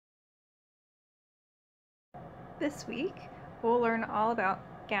This week, we'll learn all about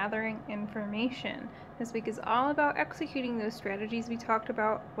gathering information. This week is all about executing those strategies we talked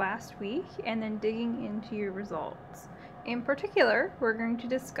about last week and then digging into your results. In particular, we're going to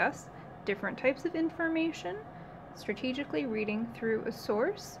discuss different types of information, strategically reading through a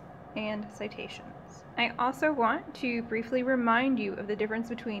source, and citations. I also want to briefly remind you of the difference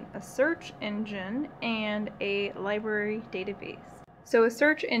between a search engine and a library database. So a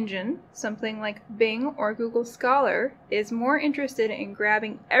search engine, something like Bing or Google Scholar, is more interested in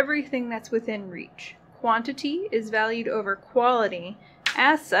grabbing everything that's within reach. Quantity is valued over quality.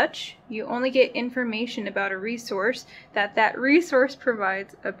 As such, you only get information about a resource that resource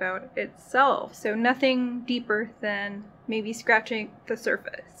provides about itself, so nothing deeper than maybe scratching the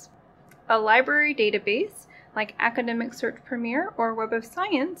surface. A library database, like Academic Search Premier or Web of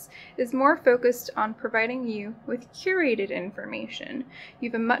Science, is more focused on providing you with curated information. You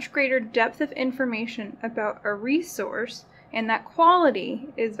have a much greater depth of information about a resource, and that quality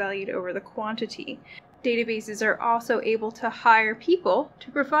is valued over the quantity. Databases are also able to hire people to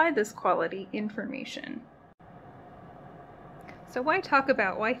provide this quality information. So why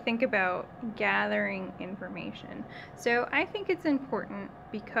think about gathering information? So I think it's important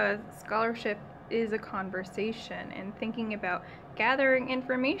because scholarship is a conversation, and thinking about gathering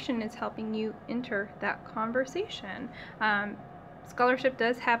information is helping you enter that conversation. Scholarship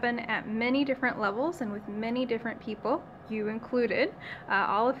does happen at many different levels and with many different people, you included,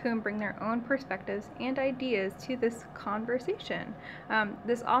 all of whom bring their own perspectives and ideas to this conversation.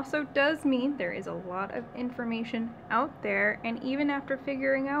 This also does mean there is a lot of information out there, and even after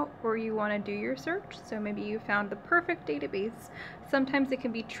figuring out where you want to do your search, so maybe you found the perfect database, sometimes it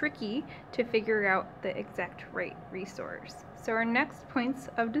can be tricky to figure out the exact right resource. So our next points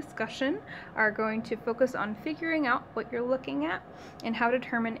of discussion are going to focus on figuring out what you're looking at and how to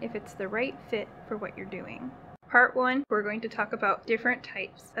determine if it's the right fit for what you're doing. Part 1, we're going to talk about different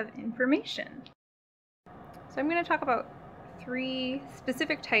types of information. So I'm going to talk about 3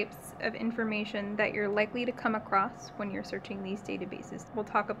 specific types of information that you're likely to come across when you're searching these databases. We'll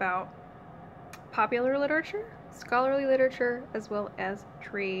talk about popular literature, scholarly literature, as well as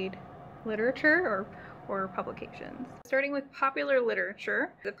trade literature or publications. Starting with popular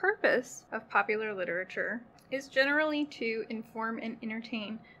literature, the purpose of popular literature is generally to inform and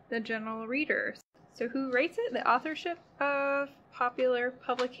entertain the general readers. So who writes it? The authorship of popular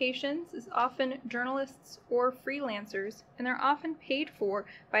publications is often journalists or freelancers, and they're often paid for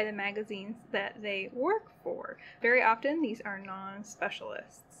by the magazines that they work for. Very often, these are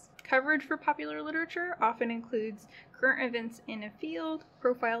non-specialists. Coverage for popular literature often includes current events in a field,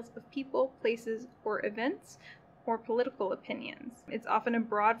 profiles of people, places, or events, or political opinions. It's often a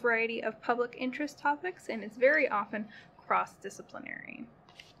broad variety of public interest topics, and it's very often cross-disciplinary.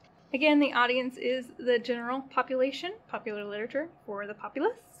 Again, the audience is the general population, popular literature for the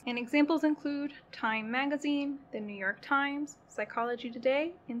populace. And examples include Time Magazine, The New York Times, Psychology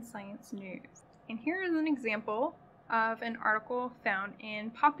Today, and Science News. And here is an example of an article found in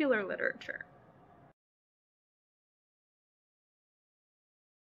popular literature.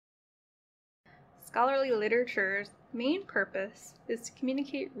 Scholarly literature's main purpose is to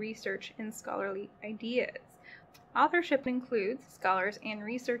communicate research and scholarly ideas. Authorship includes scholars and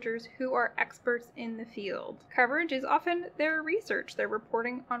researchers who are experts in the field. Coverage is often their research. They're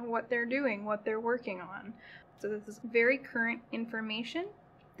reporting on what they're doing, what they're working on. So this is very current information.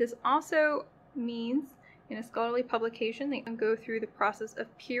 This also means in a scholarly publication, they can go through the process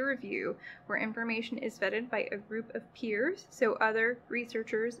of peer review, where information is vetted by a group of peers, so other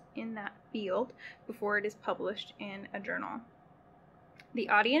researchers in that field, before it is published in a journal. The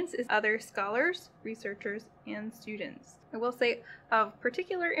audience is other scholars, researchers, and students. I will say of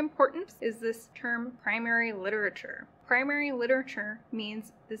particular importance is this term primary literature. Primary literature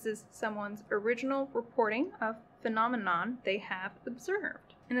means this is someone's original reporting of phenomenon they have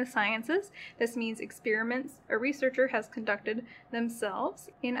observed. In the sciences, this means experiments a researcher has conducted themselves.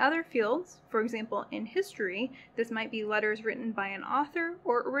 In other fields, for example in history, this might be letters written by an author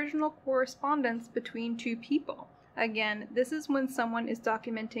or original correspondence between two people. Again, this is when someone is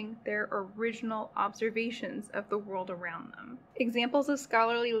documenting their original observations of the world around them. Examples of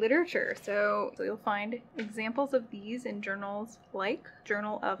scholarly literature. So you'll find examples of these in journals like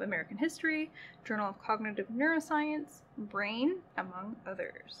Journal of American History, Journal of Cognitive Neuroscience, Brain, among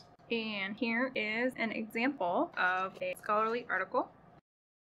others. And here is an example of a scholarly article.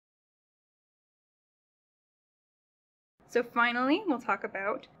 So finally, we'll talk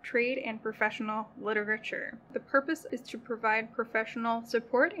about trade and professional literature. The purpose is to provide professional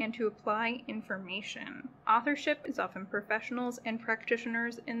support and to apply information. Authorship is often professionals and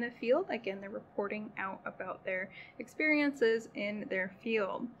practitioners in the field. Again, they're reporting out about their experiences in their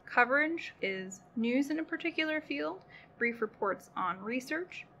field. Coverage is news in a particular field, brief reports on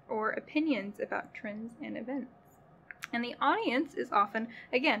research, or opinions about trends and events. And the audience is often,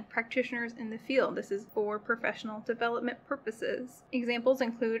 again, practitioners in the field. This is for professional development purposes. Examples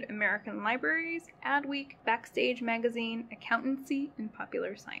include American Libraries, Adweek, Backstage Magazine, Accountancy, and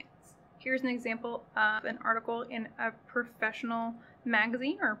Popular Science. Here's an example of an article in a professional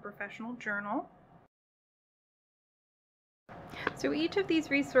magazine or a professional journal. So each of these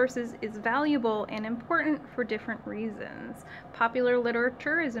resources is valuable and important for different reasons. Popular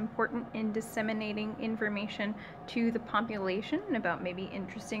literature is important in disseminating information to the population about maybe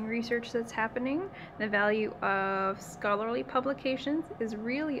interesting research that's happening. The value of scholarly publications is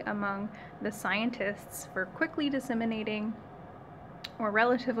really among the scientists for quickly disseminating, or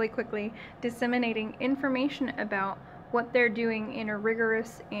relatively quickly disseminating information about what they're doing in a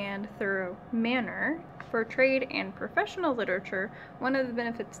rigorous and thorough manner. For trade and professional literature, one of the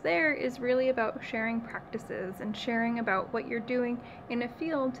benefits there is really about sharing practices and sharing about what you're doing in a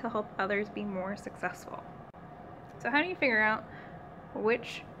field to help others be more successful. So how do you figure out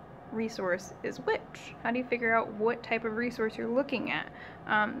which resource is which? How do you figure out what type of resource you're looking at?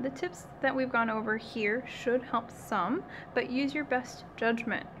 The tips that we've gone over here should help some, but use your best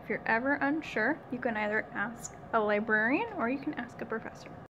judgment. If you're ever unsure, you can either ask a librarian or you can ask a professor.